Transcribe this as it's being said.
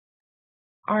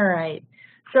All right.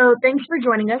 So thanks for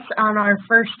joining us on our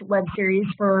first web series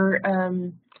for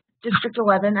District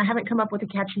 11. I haven't come up with a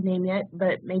catchy name yet,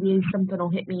 but maybe something will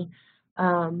hit me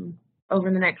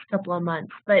over the next couple of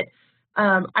months. But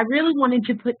I really wanted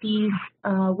to put these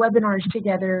webinars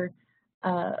together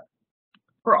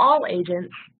for all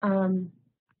agents to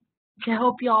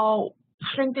help y'all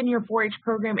strengthen your 4-H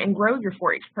program and grow your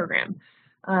 4-H program.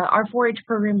 Our 4-H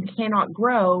program cannot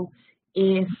grow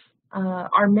if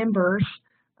our members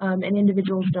and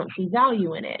individuals don't see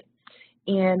value in it.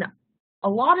 And a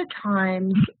lot of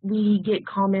times we get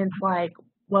comments like,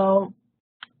 well,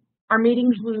 our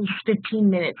meetings was 15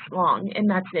 minutes long and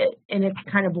that's it. And it's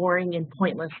kind of boring and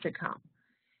pointless to come.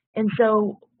 And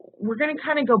so we're going to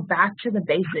kind of go back to the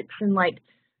basics and like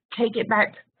take it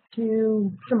back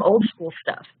to some old school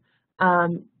stuff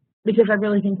because I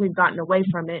really think we've gotten away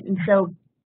from it. And so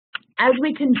as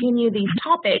we continue these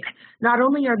topics, not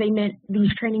only are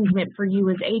these trainings meant for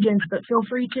you as agents, but feel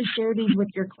free to share these with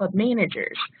your club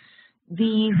managers.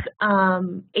 These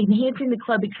Enhancing the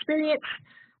Club Experience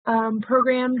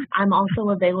programs, I'm also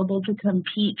available to come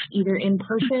teach either in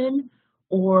person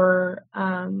or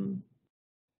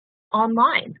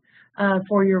online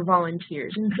for your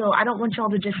volunteers. And so I don't want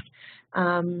y'all to just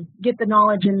get the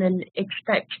knowledge and then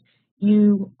expect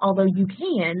you, although you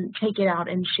can, take it out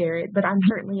and share it, but I'm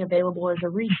certainly available as a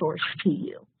resource to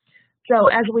you. So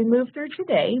as we move through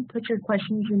today, put your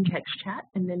questions in text chat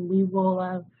and then we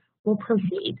will we'll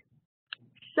proceed.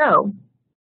 So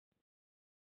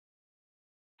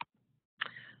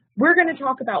we're going to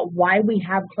talk about why we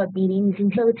have club meetings,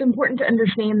 and so it's important to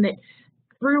understand that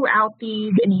throughout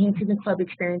these Enhancing the Club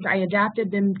Experience, I adapted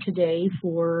them today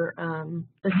for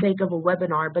the sake of a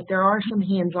webinar, but there are some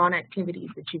hands-on activities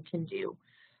that you can do.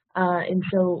 And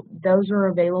so those are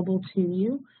available to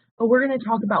you. But we're going to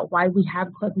talk about why we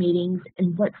have club meetings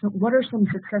and what are some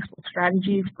successful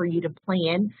strategies for you to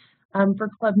plan for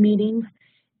club meetings.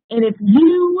 And if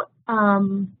you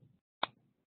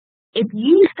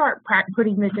start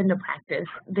putting this into practice,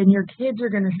 then your kids are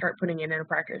going to start putting it into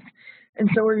practice, and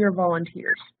so are your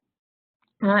volunteers.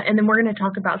 And then we're going to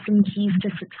talk about some keys to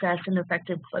success and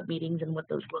effective club meetings and what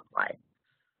those look like.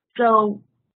 So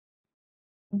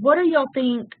what do y'all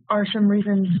think are some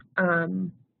reasons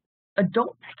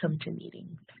adults come to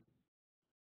meetings?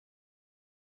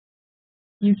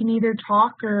 You can either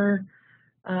talk or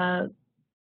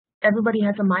everybody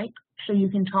has a mic, so you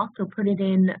can talk or put it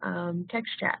in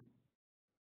text chat.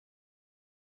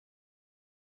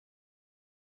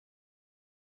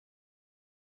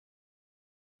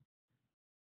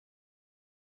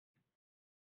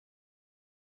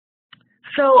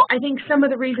 So I think some of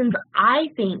the reasons I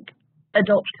think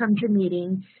adults come to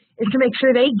meetings is to make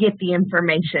sure they get the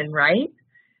information, right?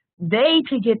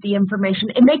 To get the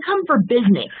information, and they come for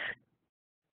business.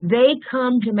 They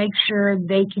come to make sure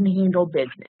they can handle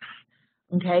business,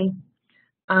 okay?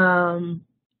 And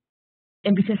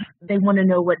because they want to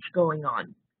know what's going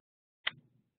on.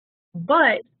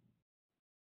 But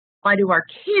why do our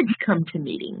kids come to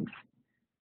meetings?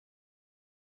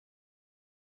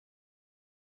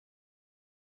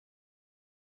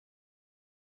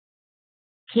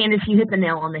 Candace, you hit the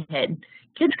nail on the head.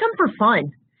 Kids come for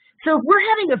fun. So if we're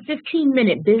having a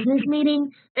 15-minute business meeting,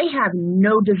 they have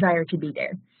no desire to be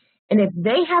there. And if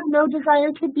they have no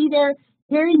desire to be there,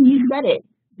 Karen, you said it.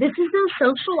 This is their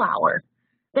social hour.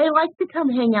 They like to come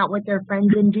hang out with their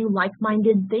friends and do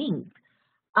like-minded things.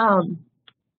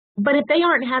 But if they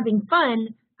aren't having fun,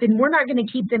 then we're not going to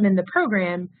keep them in the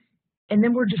program, and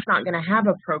then we're just not going to have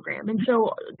a program. And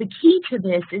so the key to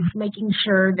this is making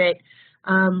sure that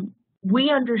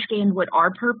we understand what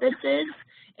our purpose is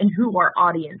and who our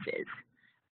audience is.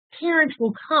 Parents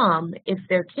will come if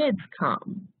their kids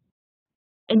come,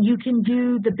 and you can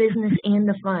do the business and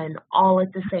the fun all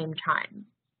at the same time.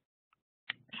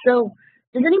 So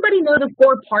does anybody know the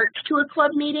 4 parts to a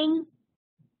club meeting?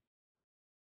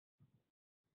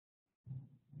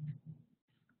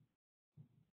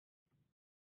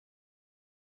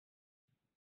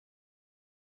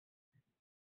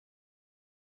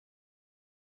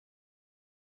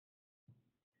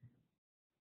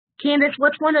 Candace,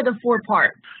 what's one of the 4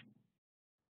 parts?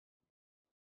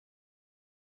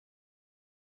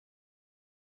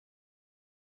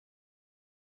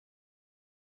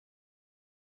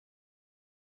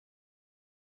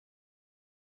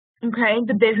 Okay,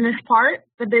 the business part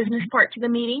to the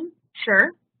meeting,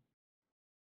 sure.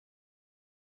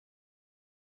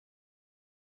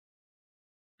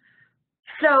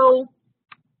 So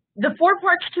the 4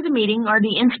 parts to the meeting are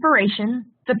the inspiration,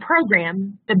 the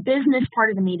program, the business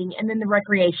part of the meeting, and then the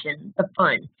recreation, the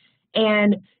fun.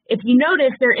 And if you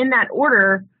notice, they're in that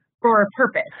order for a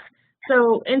purpose.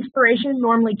 So inspiration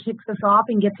normally kicks us off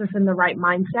and gets us in the right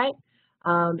mindset,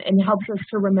 and helps us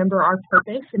to remember our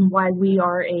purpose and why we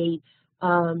are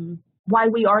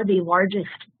the largest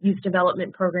youth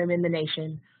development program in the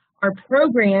nation. Our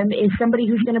program is somebody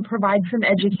who's going to provide some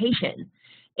education.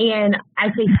 And I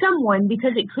say someone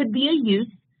because it could be a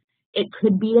youth, it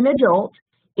could be an adult,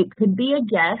 it could be a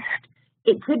guest,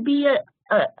 it could be a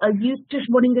youth just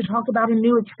wanting to talk about a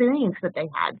new experience that they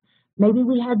had. Maybe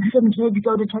we had some kids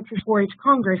go to Texas 4-H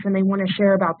Congress and they want to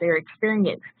share about their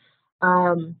experience.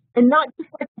 And not just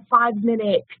like a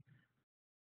 5-minute,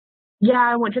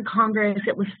 yeah, I went to Congress,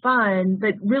 it was fun,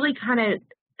 but really kind of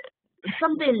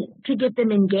something to get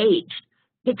them engaged,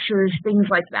 pictures, things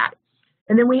like that.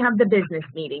 And then we have the business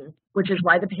meeting, which is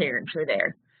why the parents are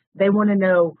there. They want to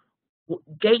know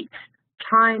dates,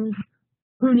 times,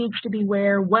 who needs to be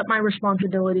where, what my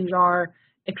responsibilities are,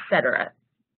 etc.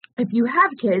 If you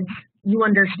have kids, you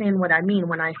understand what I mean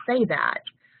when I say that.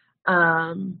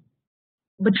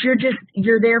 But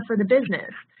you're there for the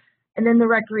business. And then the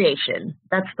recreation,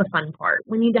 that's the fun part.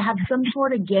 We need to have some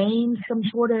sort of game,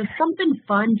 something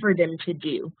fun for them to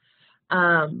do.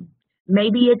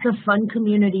 Maybe it's a fun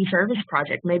community service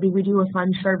project. Maybe we do a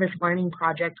fun service learning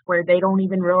project where they don't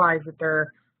even realize that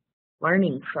they're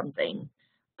learning something.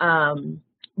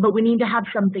 But we need to have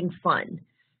something fun.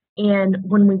 And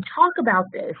when we talk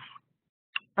about this,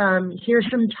 here's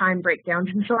some time breakdowns.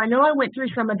 And so I know I went through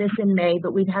some of this in May,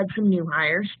 but we've had some new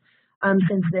hires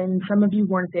since then. Some of you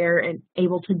weren't there and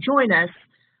able to join us.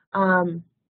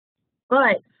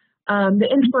 But the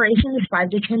inspiration is 5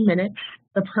 to 10 minutes.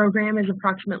 The program is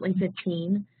approximately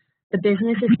 15. The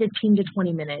business is 15 to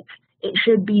 20 minutes. It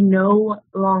should be no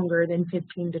longer than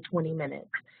 15 to 20 minutes.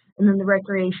 And then the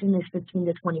recreation is 15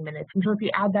 to 20 minutes. And so if you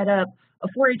add that up, a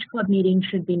 4-H club meeting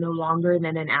should be no longer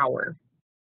than an hour,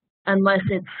 unless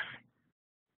it's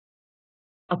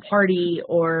a party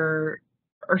or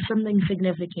something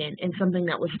significant and something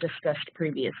that was discussed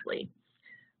previously.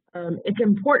 It's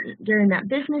important during that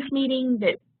business meeting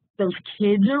that those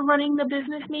kids are running the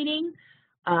business meeting,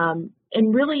 and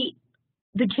really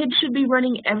the kids should be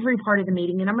running every part of the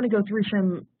meeting. And I'm going to go through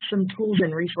some tools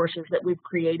and resources that we've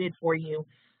created for you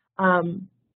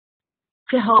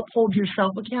to help hold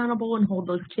yourself accountable and hold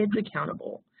those kids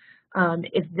accountable.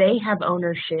 If they have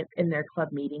ownership in their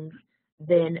club meetings,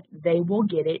 then they will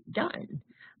get it done.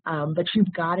 But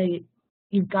you've got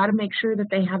to make sure that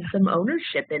they have some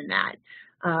ownership in that.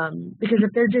 Because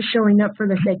if they're just showing up for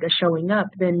the sake of showing up,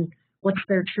 then what's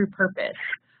their true purpose?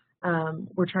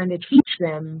 We're trying to teach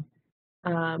them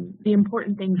the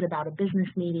important things about a business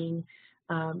meeting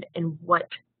and what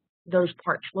those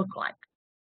parts look like.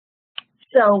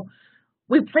 So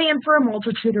we plan for a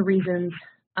multitude of reasons.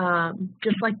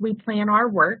 Just like we plan our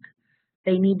work,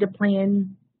 they need to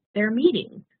plan their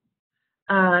meetings.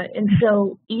 And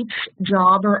so each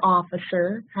job or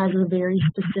officer has a very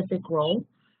specific role.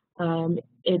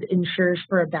 It ensures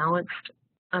for a balanced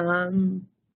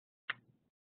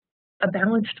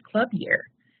club year.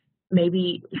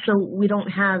 Maybe, so we don't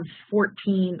have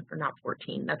 14, or not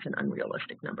 14, that's an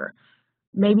unrealistic number.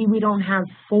 Maybe we don't have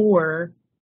 4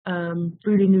 food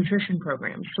and nutrition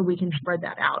programs, so we can spread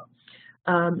that out.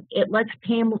 It lets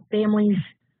families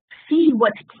see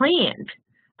what's planned,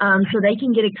 so they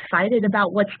can get excited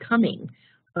about what's coming.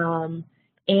 And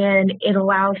it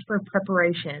allows for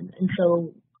preparation. And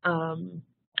so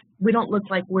we don't look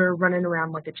like we're running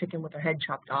around like a chicken with our head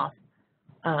chopped off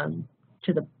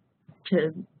to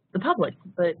the public,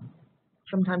 but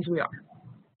sometimes we are,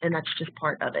 and that's just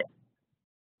part of it.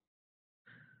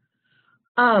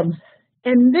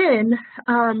 And then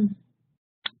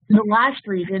the last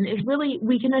reason is really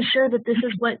we can assure that this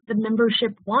is what the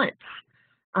membership wants.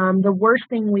 The worst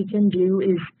thing we can do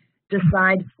is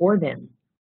decide for them.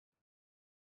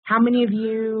 How many of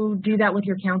you do that with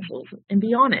your councils? And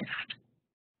be honest.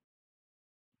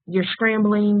 You're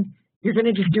scrambling. You're going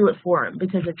to just do it for them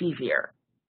because it's easier.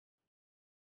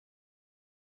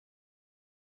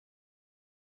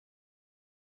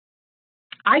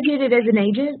 I did it as an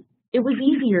agent. It was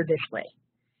easier this way.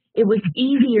 It was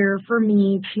easier for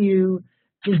me to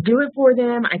just do it for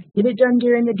them. I could get it done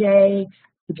during the day.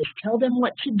 I could just tell them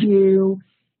what to do,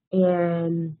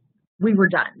 and we were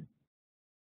done,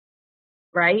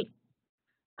 right?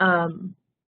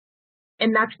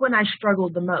 And that's when I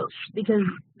struggled the most because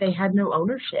they had no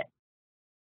ownership.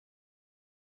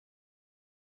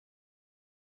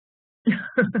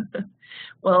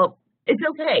 Well, it's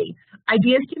okay.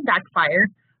 Ideas can backfire,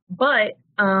 but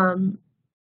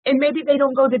and maybe they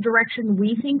don't go the direction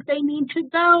we think they need to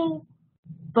go,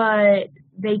 but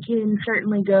they can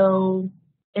certainly go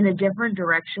in a different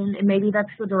direction, and maybe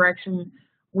that's the direction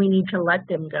we need to let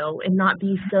them go and not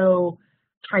be so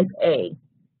type A.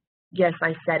 Yes,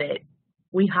 I said it.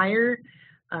 We hire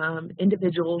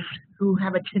individuals who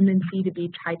have a tendency to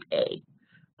be type A,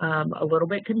 a little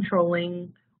bit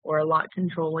controlling or a lot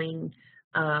controlling,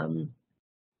 and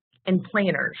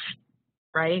planners,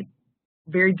 right?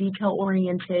 Very detail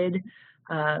oriented.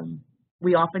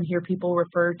 We often hear people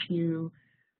refer to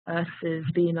us as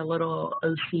being a little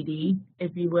OCD,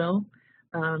 if you will.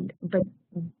 But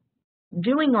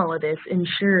doing all of this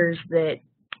ensures that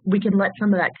we can let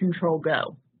some of that control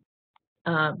go,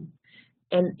 and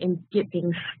get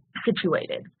things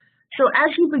situated. So as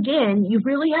you begin, you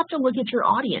really have to look at your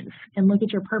audience and look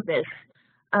at your purpose.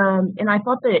 And I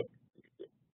thought that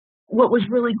what was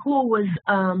really cool was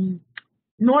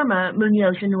Norma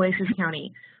Munoz in Nueces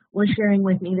County was sharing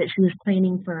with me that she was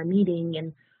planning for a meeting,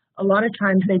 and a lot of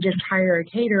times they just hire a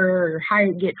caterer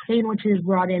or get sandwiches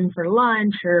brought in for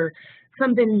lunch or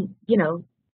something,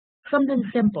 something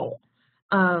simple.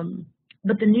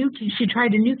 But she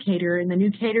tried a new caterer, and the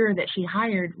new caterer that she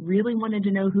hired really wanted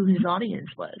to know who his audience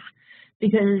was,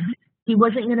 because he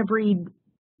wasn't going to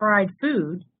provide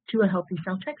food to a Healthy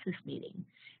South Texas meeting.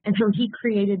 And so he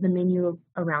created the menu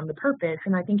around the purpose.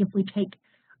 And I think if we take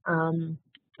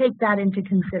that into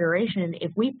consideration,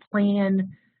 if we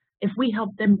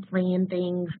help them plan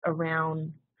things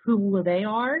around who they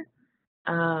are,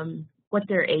 what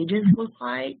their ages look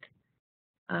like,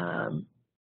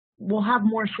 we'll have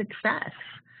more success.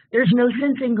 There's no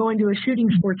sense in going to a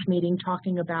shooting sports meeting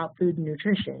talking about food and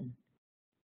nutrition.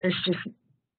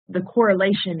 The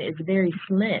correlation is very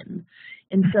slim.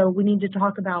 And so we need to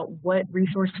talk about what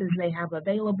resources they have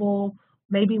available,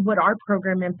 maybe what our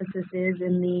program emphasis is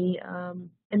in the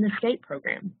state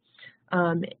program,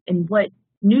 and what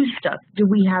new stuff do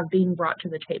we have being brought to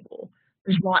the table.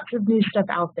 There's lots of new stuff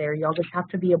out there. Y'all just have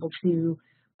to be able to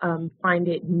find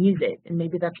it and use it. And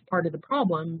maybe that's part of the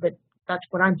problem, but that's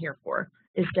what I'm here for,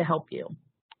 is to help you.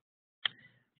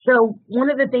 So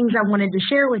one of the things I wanted to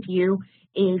share with you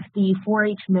is the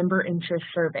 4-H member interest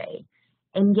survey.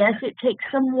 And yes, it takes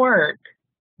some work,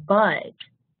 but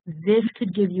this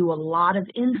could give you a lot of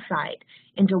insight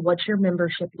into what your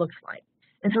membership looks like.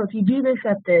 And so if you do this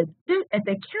at the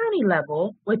county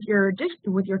level with your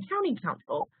county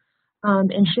council,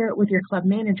 and share it with your club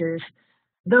managers,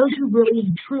 those who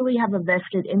really truly have a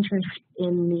vested interest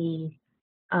in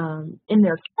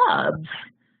their clubs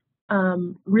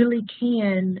really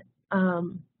can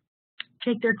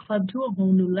take their club to a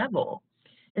whole new level.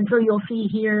 And so you'll see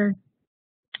here,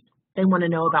 they want to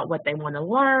know about what they want to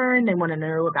learn. They want to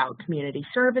know about community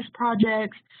service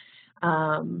projects.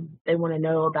 They want to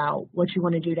know about what you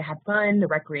want to do to have fun, the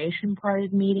recreation part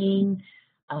of the meeting.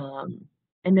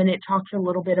 And then it talks a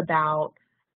little bit about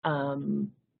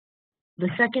the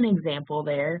second example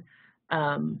there,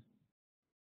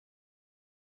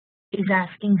 is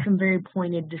asking some very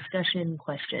pointed discussion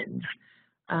questions.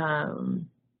 And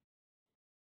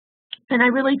I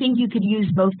really think you could use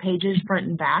both pages, front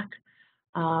and back,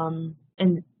 and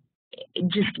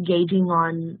just gauging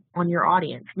on your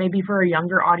audience. Maybe for a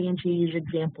younger audience, you use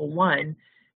example 1.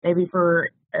 Maybe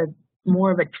for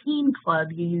more of a teen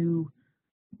club, you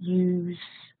use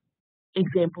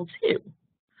example 2.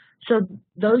 So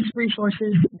those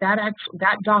resources, that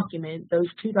document,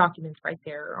 those 2 documents right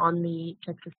there are on the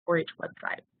Texas 4-H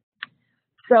website.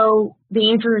 So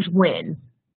the answer is when.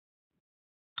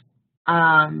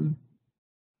 And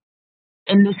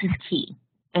this is key.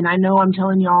 And I know I'm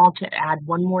telling y'all to add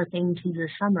one more thing to your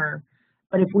summer,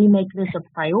 but if we make this a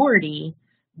priority,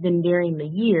 then during the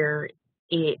year,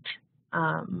 it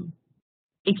can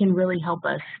really help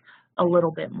us a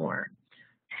little bit more.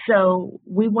 So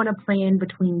we want to plan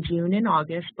between June and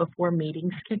August before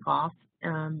meetings kick off,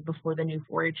 before the new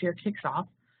 4-H year kicks off.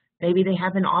 Maybe they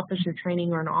have an officer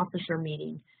training or an officer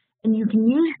meeting, and you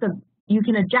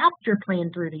can adapt your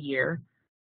plan through the year,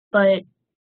 but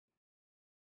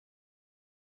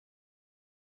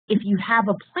if you have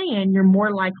a plan, you're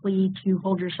more likely to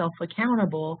hold yourself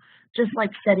accountable, just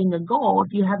like setting a goal.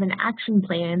 If you have an action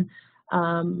plan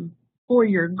for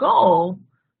your goal,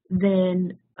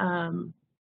 then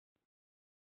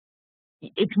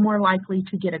it's more likely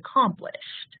to get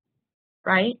accomplished,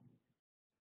 right?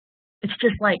 It's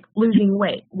just like losing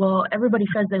weight. Well, everybody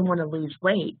says they want to lose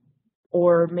weight,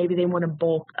 or maybe they want to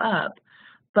bulk up,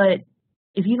 but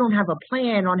if you don't have a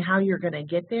plan on how you're going to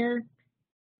get there,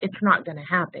 it's not going to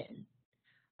happen.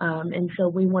 And so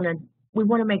we want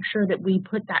to make sure that we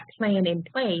put that plan in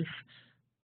place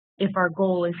if our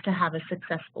goal is to have a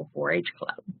successful 4-H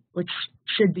club, which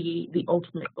should be the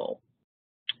ultimate goal.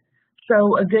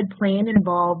 So a good plan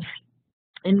involves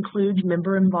includes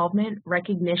member involvement,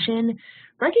 recognition.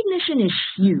 Recognition is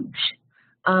huge.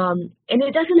 And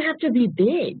it doesn't have to be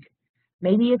big.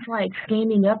 Maybe it's like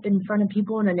standing up in front of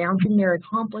people and announcing their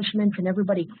accomplishments and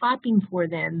everybody clapping for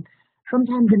them.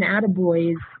 Sometimes an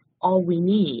attaboy is all we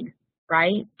need,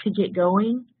 right, to get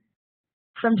going.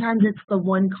 Sometimes it's the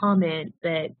one comment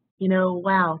that, you know,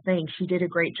 wow, thanks, you did a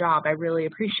great job. I really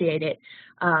appreciate it.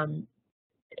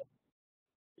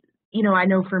 You know, I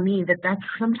know for me that that's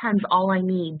sometimes all I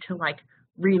need to like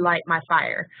relight my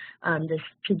fire, just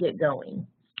to get going.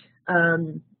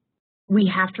 We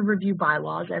have to review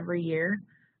bylaws every year.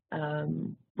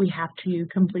 We have to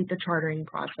complete the chartering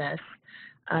process.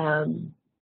 And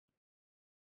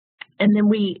then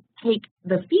we take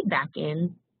the feedback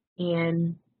in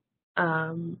and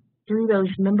through those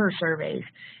member surveys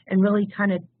and really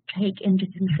kind of take into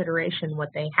consideration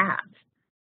what they have,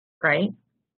 right?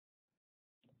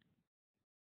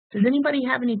 Does anybody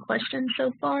have any questions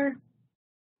so far?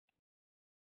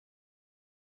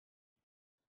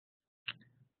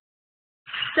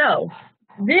 So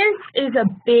this is a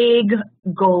big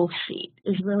goal sheet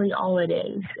is really all it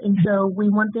is. And so we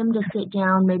want them to sit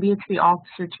down, maybe it's the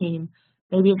officer team,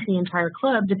 maybe it's the entire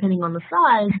club, depending on the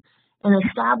size, and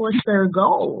establish their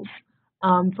goals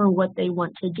for what they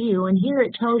want to do. And here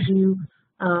it tells you,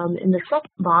 in the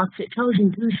second box, it tells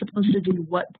you who's supposed to do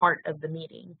what part of the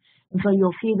meeting. And so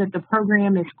you'll see that the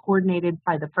program is coordinated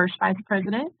by the first vice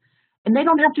president, and they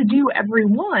don't have to do every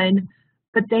one,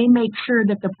 but they make sure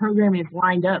that the program is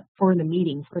lined up for the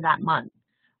meeting for that month.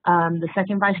 The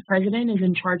second vice president is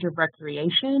in charge of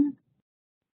recreation.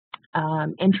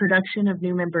 Introduction of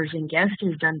new members and guests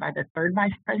is done by the third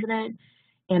vice president,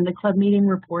 and the club meeting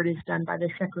report is done by the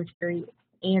secretary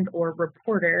and or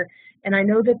reporter. And I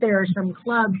know that there are some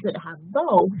clubs that have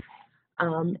both,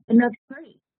 and that's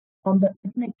great. But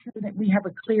let's make sure that we have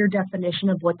a clear definition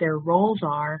of what their roles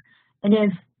are. And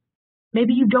if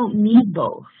maybe you don't need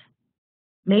both,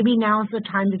 maybe now is the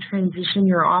time to transition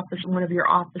your office, one of your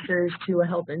officers, to a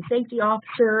health and safety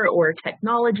officer or a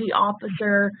technology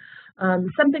officer,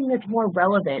 something that's more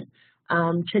relevant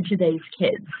to today's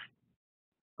kids,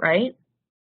 right?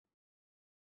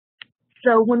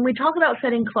 So when we talk about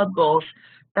setting club goals,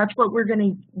 that's what we're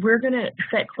gonna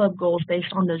set club goals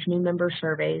based on those new member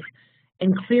surveys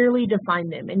and clearly define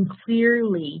them and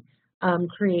clearly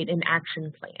create an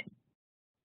action plan.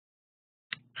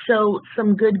 So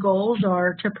some good goals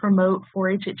are to promote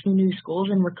 4-H at 2 new schools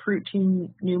and recruit 2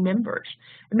 new members.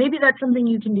 And maybe that's something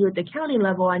you can do at the county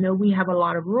level. I know we have a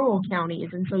lot of rural counties,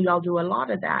 and so y'all do a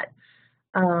lot of that.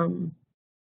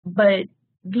 But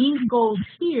these goals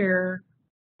here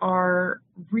are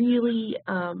really,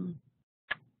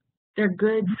 they're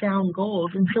good, sound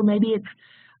goals. And so maybe it's,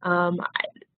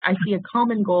 I see a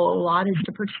common goal a lot is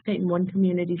to participate in 1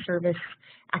 community service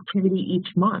activity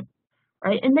each month.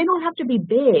 Right? And they don't have to be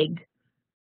big.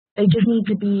 They just need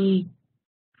to be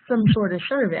some sort of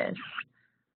service.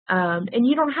 And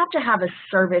you don't have to have a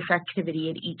service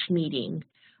activity at each meeting.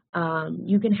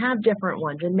 You can have different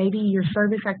ones. And maybe your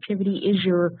service activity is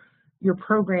your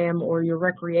program or your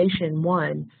recreation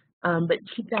one. But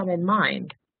keep that in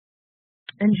mind.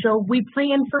 And so we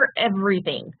plan for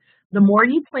everything. The more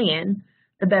you plan,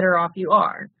 the better off you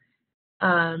are.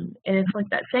 And it's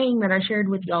like that saying that I shared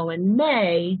with y'all in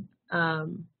May,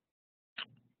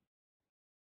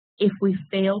 if we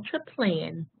fail to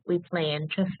plan, we plan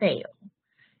to fail.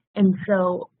 And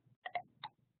so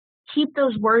keep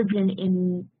those words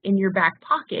in your back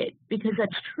pocket, because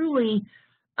that's truly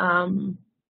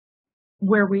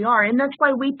where we are. And that's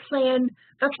why we plan,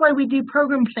 that's why we do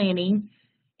program planning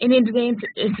in advance,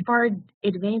 as far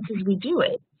advance as we do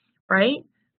it, right?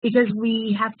 Because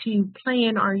we have to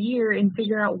plan our year and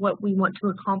figure out what we want to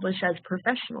accomplish as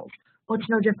professionals. Well, it's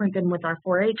no different than with our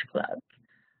 4-H club.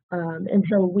 And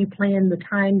so we plan the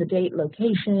time, the date,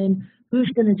 location, who's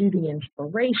going to do the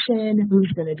inspiration,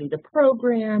 who's going to do the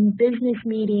program, business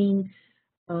meeting.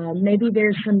 Maybe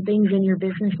there's some things in your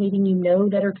business meeting you know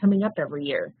that are coming up every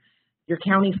year. Your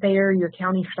county fair, your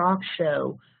county stock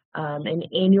show, an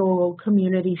annual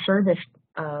community service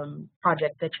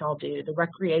project that y'all do, the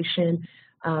recreation,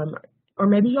 or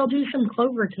maybe y'all do some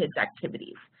Clover Kids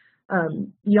activities.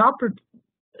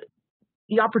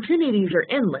 The opportunities are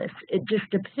endless. It just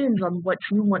depends on what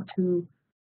you want to,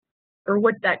 or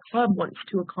what that club wants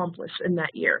to accomplish in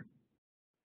that year.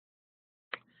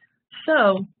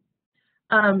 So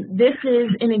this is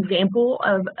an example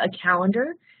of a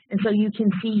calendar. And so you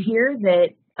can see here that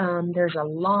there's a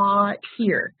lot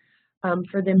here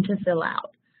for them to fill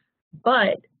out.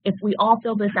 But if we all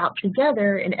fill this out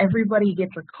together and everybody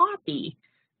gets a copy,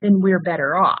 then we're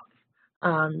better off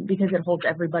because it holds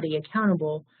everybody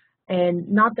accountable. And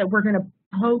not that we're going to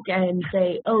poke and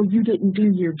say, oh, you didn't do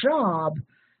your job.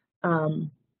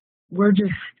 We're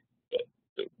just,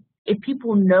 if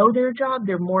people know their job,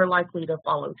 they're more likely to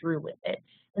follow through with it.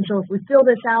 And so if we fill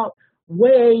this out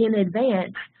way in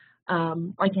advance,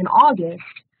 like in August,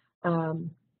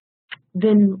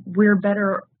 then we're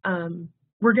better,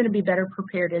 we're going to be better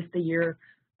prepared as the year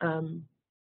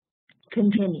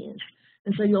continues.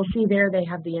 And so you'll see there they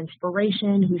have the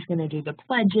inspiration, who's going to do the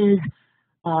pledges,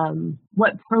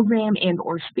 what program and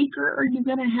or speaker are you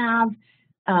going to have,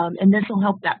 and this will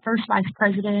help that first vice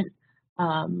president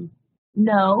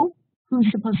know who's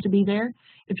supposed to be there.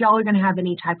 If y'all are going to have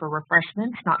any type of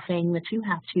refreshments, not saying that you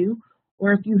have to,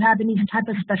 or if you have any type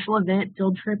of special event,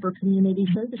 field trip, or community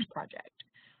service project.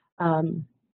 And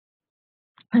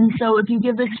so if you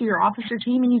give this to your officer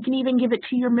team, and you can even give it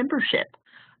to your membership,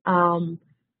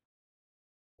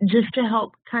 just to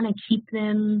help kind of keep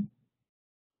them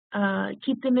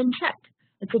in check.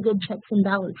 It's a good checks and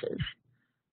balances.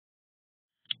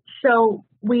 So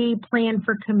we plan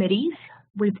for committees.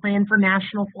 We plan for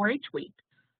National 4-H Week.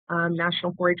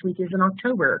 National 4-H Week is in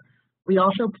October. We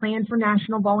also plan for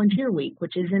National Volunteer Week,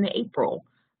 which is in April,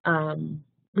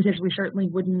 because we certainly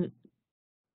wouldn't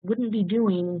be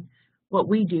doing what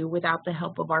we do without the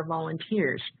help of our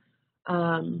volunteers.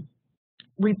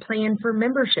 We plan for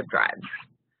membership drives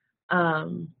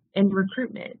and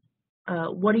recruitment.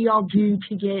 What do y'all do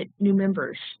to get new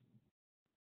members?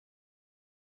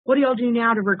 What do y'all do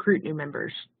now to recruit new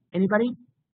members? Anybody?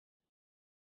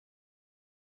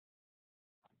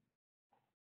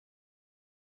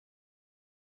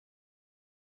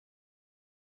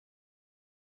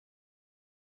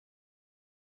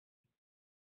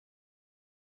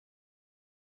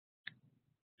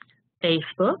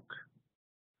 Facebook.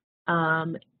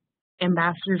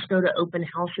 Ambassadors go to open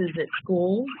houses at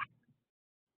schools.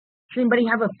 Does anybody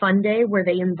have a fun day where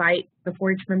they invite, the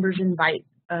 4-H members invite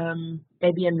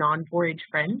maybe a non-4-H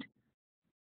friend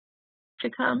to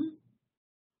come?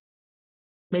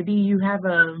 Maybe you have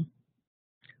a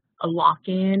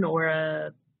lock-in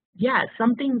or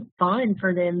something fun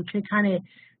for them to kind of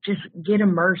just get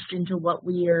immersed into what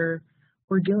we're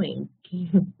doing.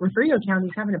 Refugio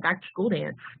County's having a back-to-school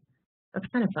dance. That's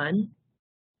kind of fun.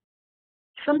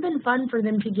 Something fun for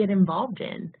them to get involved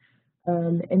in.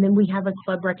 And then we have a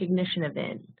club recognition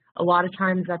event. A lot of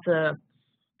times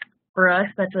for us,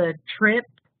 that's a trip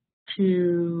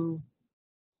to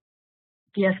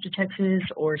Fiesta, Texas,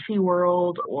 or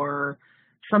SeaWorld, or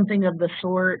something of the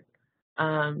sort.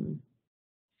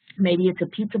 Maybe it's a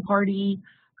pizza party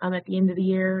at the end of the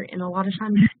year. And a lot of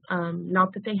times,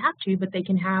 not that they have to, but they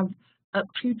can have up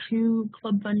to 2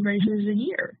 club fundraisers a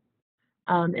year.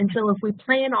 And so if we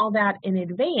plan all that in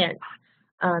advance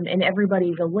and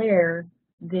everybody's aware,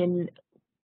 then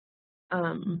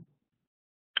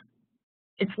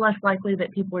it's less likely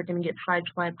that people are going to get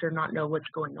sideswiped or not know what's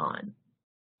going on.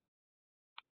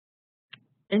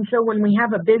 And so when we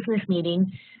have a business meeting,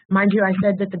 mind you, I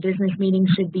said that the business meeting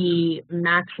should be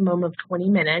maximum of 20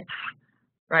 minutes,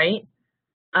 right?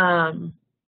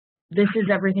 This is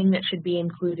everything that should be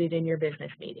included in your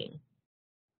business meeting.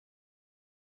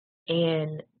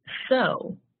 And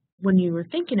so when you were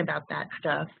thinking about that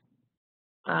stuff,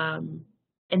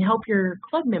 and help your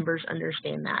club members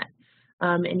understand that,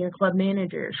 and your club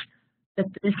managers, that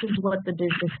this is what the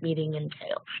business meeting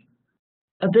entails.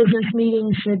 A business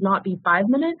meeting should not be 5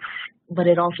 minutes, but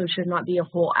it also should not be a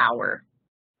whole hour.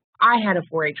 I had a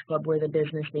 4-H club where the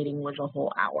business meeting was a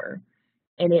whole hour,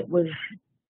 and it was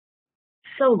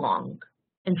so long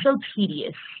and so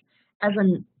tedious as a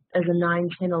 9,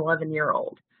 10,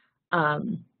 11-year-old.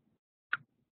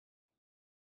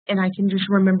 And I can just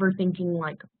remember thinking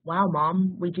like, wow,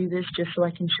 Mom, we do this just so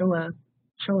I can show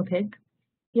a pig,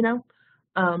 you know?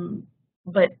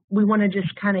 But we want to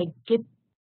just kind of get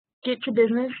to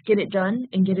business, get it done,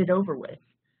 and get it over with,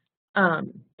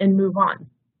 and move on.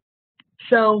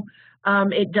 So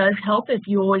it does help if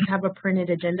you always have a printed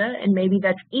agenda, and maybe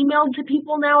that's emailed to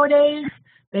people nowadays.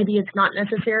 Maybe it's not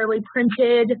necessarily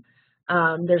printed.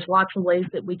 There's lots of ways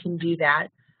that we can do that.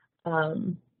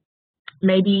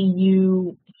 Maybe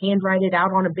you handwrite it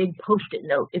out on a big Post-it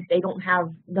note if they don't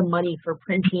have the money for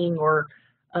printing, or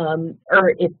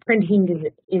if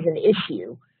printing is an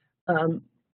issue.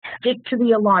 Stick to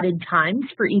the allotted times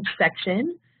for each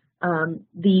section.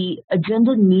 The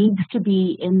agenda needs to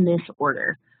be in this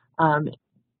order. The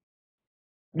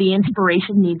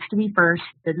inspiration needs to be first,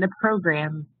 then the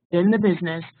program, then the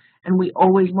business, and we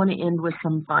always want to end with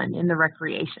some fun in the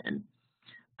recreation.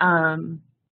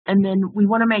 And then we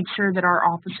want to make sure that our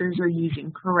officers are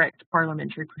using correct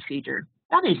parliamentary procedure.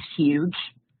 That is huge.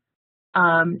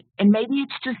 And maybe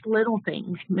it's just little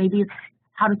things. Maybe it's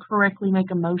how to correctly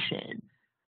make a motion.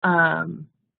 Um,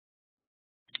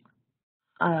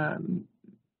 um,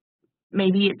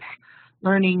 maybe it's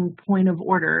learning point of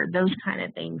order, those kind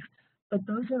of things. But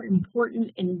those are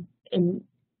important and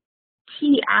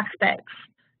key aspects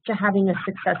to having a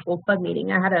successful club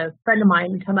meeting. I had a friend of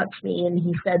mine come up to me and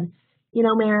he said, you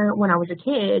know, Mayor, when I was a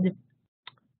kid,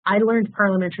 I learned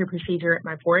parliamentary procedure at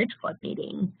my 4-H club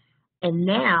meeting, and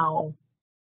now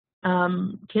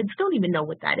kids don't even know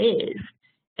what that is.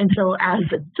 And so as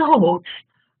adults,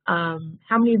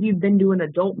 how many of you have been to an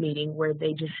adult meeting where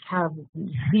they just have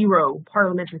zero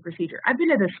parliamentary procedure? I've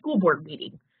been at a school board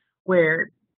meeting where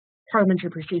parliamentary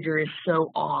procedure is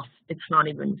so off, it's not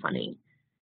even funny.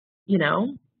 You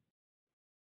know?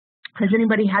 Has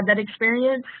anybody had that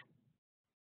experience?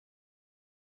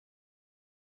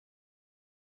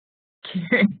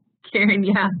 Karen,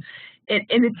 yeah.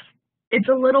 And it's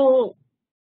a little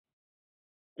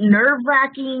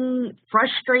nerve-wracking,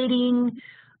 frustrating.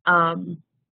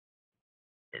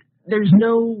 There's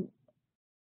no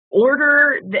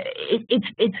order.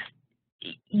 It's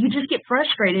you just get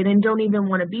frustrated and don't even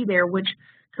want to be there, which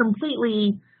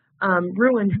completely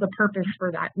ruins the purpose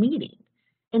for that meeting.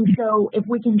 And so if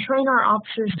we can train our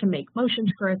officers to make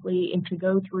motions correctly and to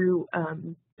go through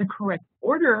the correct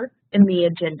order in the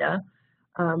agenda,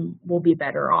 we'll be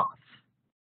better off.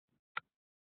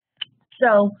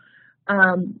 So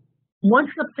once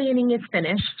the planning is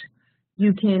finished,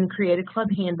 you can create a club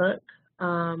handbook.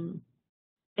 And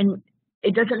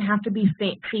it doesn't have to be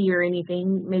fancy or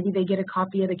anything. Maybe they get a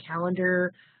copy of the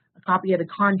calendar, a copy of the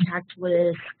contact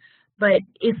list. But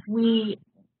if we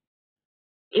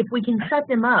can set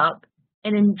them up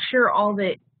and ensure all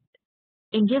that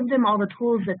and give them all the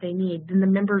tools that they need, then the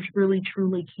members really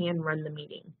truly can run the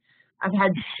meeting. I've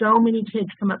had so many kids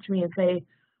come up to me and say,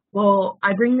 well,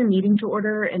 I bring the meeting to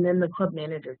order and then the club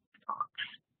manager talks.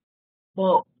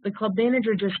 Well, the club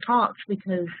manager just talks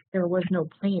because there was no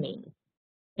planning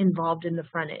involved in the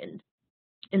front end.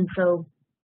 And so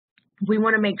we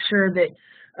want to make sure that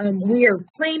we are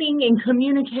planning and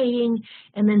communicating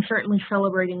and then certainly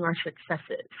celebrating our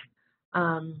successes.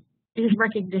 Because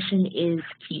recognition is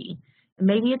key. And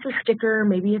maybe it's a sticker,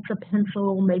 maybe it's a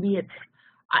pencil, maybe it's,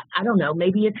 I don't know,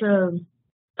 maybe it's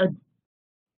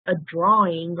a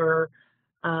drawing or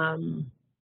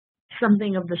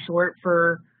something of the sort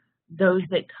for those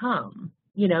that come,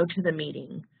 you know, to the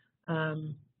meeting.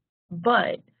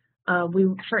 But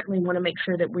we certainly want to make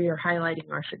sure that we are highlighting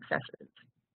our successes.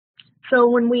 So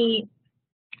when we,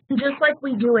 just like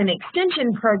we do in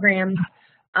extension programs,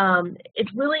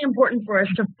 it's really important for us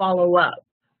to follow up,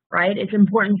 right? It's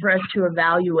important for us to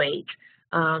evaluate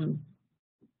our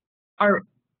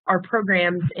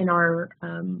programs in our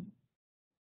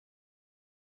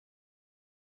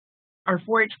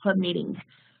 4-H club meetings.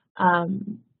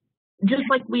 Just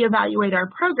like we evaluate our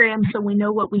program so we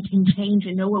know what we can change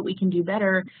and know what we can do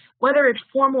better, whether it's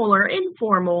formal or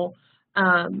informal.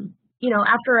 You know,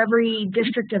 after every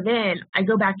district event, I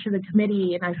go back to the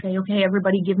committee and I say, okay,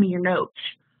 everybody give me your notes.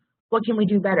 What can we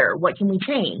do better? What can we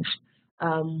change?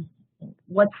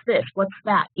 What's this? What's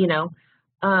that? You know,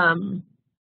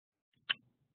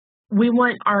 we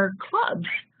want our clubs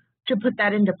to put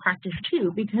that into practice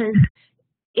too, because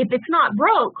if it's not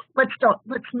broke, let's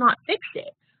not fix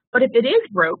it. But if it is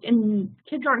broke and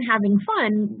kids aren't having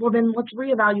fun, well then let's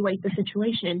reevaluate the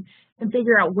situation and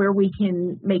figure out where we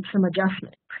can make some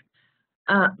adjustments.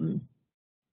 And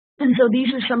so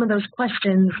these are some of those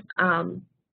questions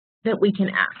that we can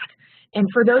ask. And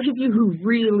for those of you who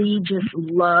really just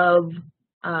love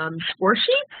score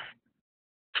sheets,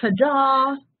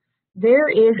 ta-da, there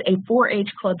is a 4-H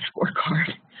club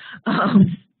scorecard.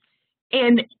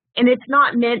 And it's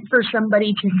not meant for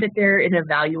somebody to sit there and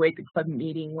evaluate the club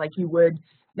meeting like you would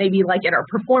maybe like at our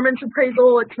performance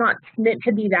appraisal. It's not meant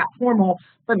to be that formal,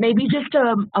 but maybe just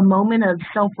a moment of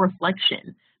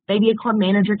self-reflection. Maybe a club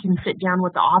manager can sit down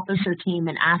with the officer team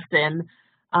and ask them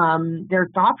their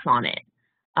thoughts on it,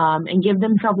 and give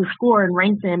themselves a score and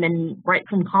rank them and write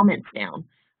some comments down.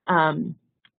 And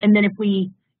then if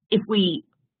we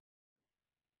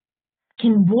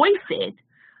can voice it,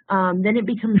 then it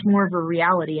becomes more of a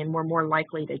reality and we're more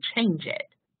likely to change it.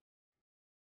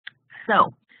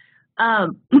 So I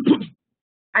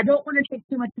don't want to take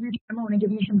too much of your time. I want to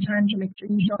give you some time to make sure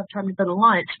you still have time to go to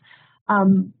lunch.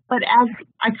 But as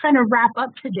I kind of wrap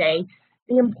up today,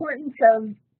 the importance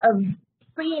of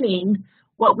planning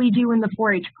what we do in the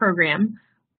 4-H program,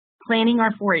 planning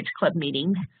our 4-H club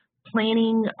meetings,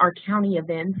 planning our county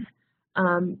events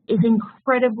is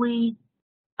incredibly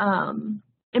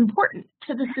important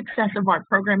to the success of our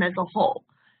program as a whole.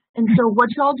 And so what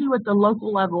y'all do at the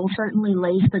local level certainly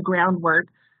lays the groundwork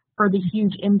for the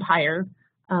huge empire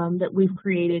that we've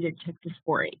created at Texas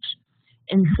 4-H.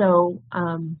 And so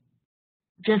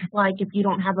just like if you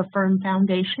don't have a firm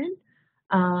foundation,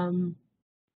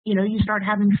 you know, you start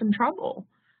having some trouble.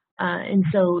 And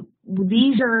so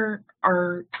these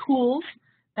are tools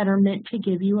that are meant to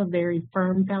give you a very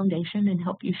firm foundation and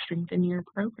help you strengthen your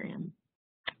program.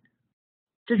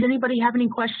 Does anybody have any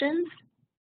questions?